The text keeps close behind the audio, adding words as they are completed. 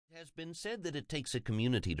has been said that it takes a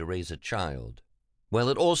community to raise a child. Well,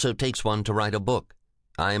 it also takes one to write a book.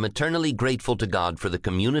 I am eternally grateful to God for the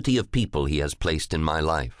community of people He has placed in my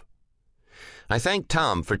life. I thank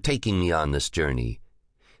Thom for taking me on this journey.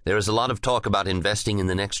 There is a lot of talk about investing in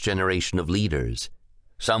the next generation of leaders.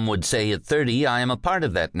 Some would say at 30 I am a part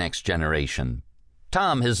of that next generation.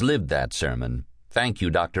 Thom has lived that sermon. Thank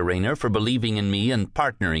you, Dr. Rayner, for believing in me and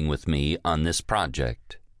partnering with me on this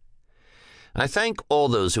project. I thank all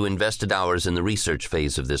those who invested hours in the research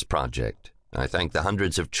phase of this project. I thank the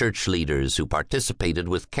hundreds of church leaders who participated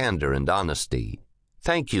with candor and honesty.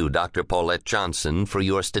 Thank you, Dr. Paulette Johnson, for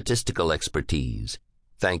your statistical expertise.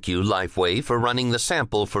 Thank you, Lifeway, for running the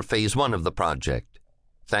sample for Phase 1 of the project.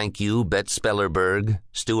 Thank you, Bet Spellerberg,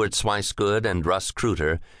 Stuart Swicegood, and Russ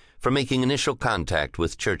Kruter, for making initial contact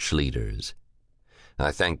with church leaders.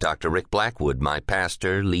 I thank Dr. Rick Blackwood, my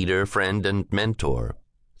pastor, leader, friend, and mentor.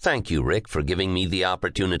 Thank you, Rick, for giving me the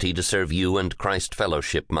opportunity to serve you and Christ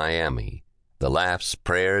Fellowship Miami. The laughs,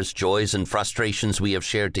 prayers, joys, and frustrations we have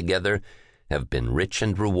shared together have been rich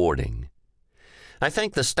and rewarding. I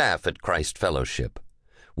thank the staff at Christ Fellowship.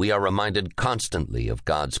 We are reminded constantly of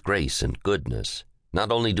God's grace and goodness.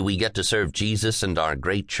 Not only do we get to serve Jesus and our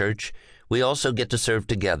great church, we also get to serve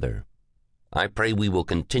together. I pray we will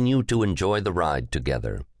continue to enjoy the ride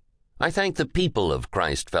together. I thank the people of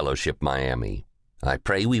Christ Fellowship Miami. I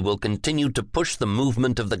pray we will continue to push the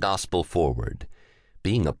movement of the gospel forward.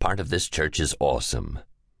 Being a part of this church is awesome.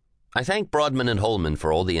 I thank Broadman and Holman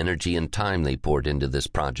for all the energy and time they poured into this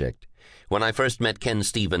project. When I first met Ken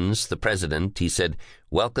Stevens, the president, he said,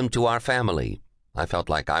 "Welcome to our family." I felt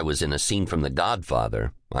like I was in a scene from The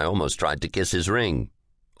Godfather. I almost tried to kiss his ring.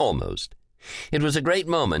 Almost. It was a great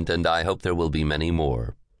moment, and I hope there will be many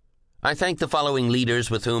more. I thank the following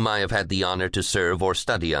leaders with whom I have had the honor to serve or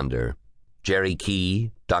study under: Jerry Key,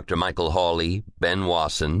 Dr. Michael Hawley, Ben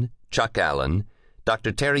Wasson, Chuck Allen,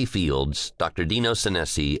 Dr. Terry Fields, Dr. Dino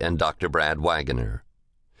Sinesi, and Dr. Brad Wagoner.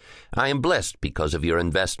 I am blessed because of your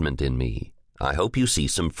investment in me. I hope you see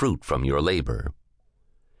some fruit from your labor.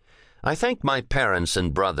 I thank my parents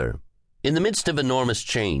and brother. In the midst of enormous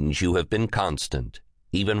change, you have been constant.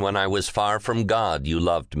 Even when I was far from God, you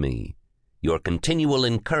loved me. Your continual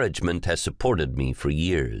encouragement has supported me for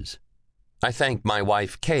years. I thank my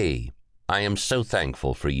wife, Kay. I am so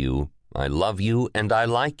thankful for you. I love you and I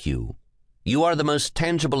like you. You are the most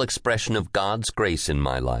tangible expression of God's grace in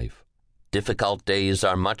my life. Difficult days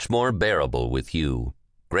are much more bearable with you.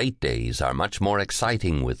 Great days are much more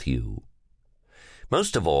exciting with you.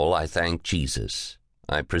 Most of all, I thank Jesus.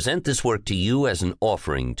 I present this work to you as an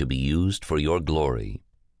offering to be used for your glory.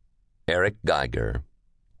 Eric Geiger.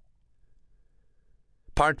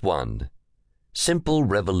 Part 1. Simple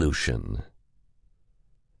Revolution.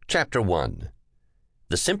 Chapter 1.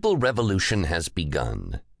 The Simple Revolution has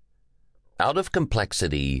begun. Out of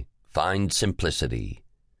complexity, find simplicity.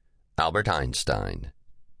 Albert Einstein.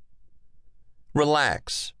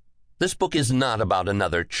 Relax. This book is not about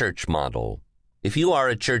another church model. If you are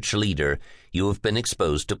a church leader, you have been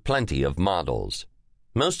exposed to plenty of models.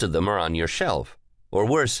 Most of them are on your shelf. Or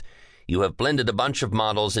worse, you have blended a bunch of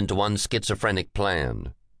models into one schizophrenic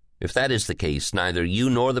plan. If that is the case, neither you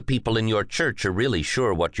nor the people in your church are really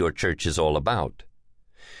sure what your church is all about.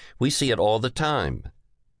 We see it all the time.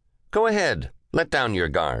 Go ahead, let down your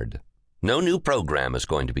guard. No new program is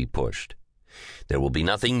going to be pushed. There will be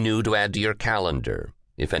nothing new to add to your calendar.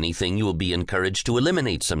 If anything, you will be encouraged to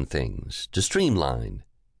eliminate some things, to streamline.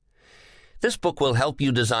 This book will help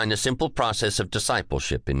you design a simple process of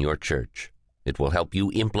discipleship in your church. It will help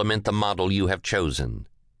you implement the model you have chosen.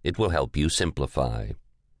 It will help you simplify.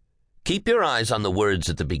 Keep your eyes on the words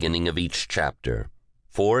at the beginning of each chapter.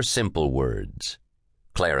 4 simple words: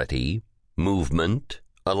 clarity, movement,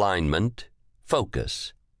 alignment,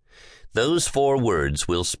 focus. Those 4 words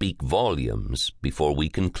will speak volumes before we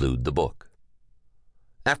conclude the book.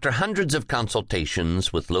 After hundreds of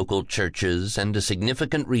consultations with local churches and a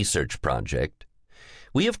significant research project,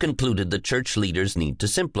 we have concluded that church leaders need to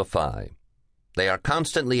simplify. They are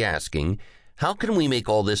constantly asking, how can we make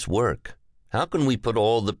all this work? How can we put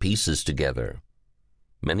all the pieces together?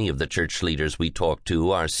 Many of the church leaders we talk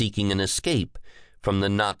to are seeking an escape from the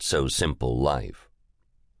not-so-simple life.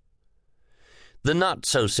 The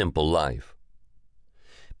not-so-simple life.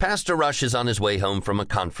 Pastor Rush is on his way home from a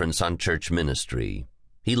conference on church ministry.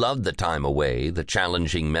 He loved the time away, the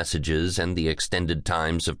challenging messages, and the extended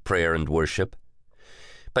times of prayer and worship.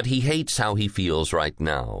 But he hates how he feels right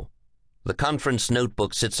now. The conference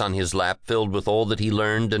notebook sits on his lap, filled with all that he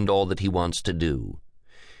learned and all that he wants to do.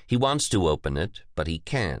 He wants to open it, but he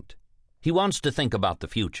can't. He wants to think about the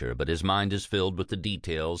future, but his mind is filled with the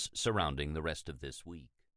details surrounding the rest of this week.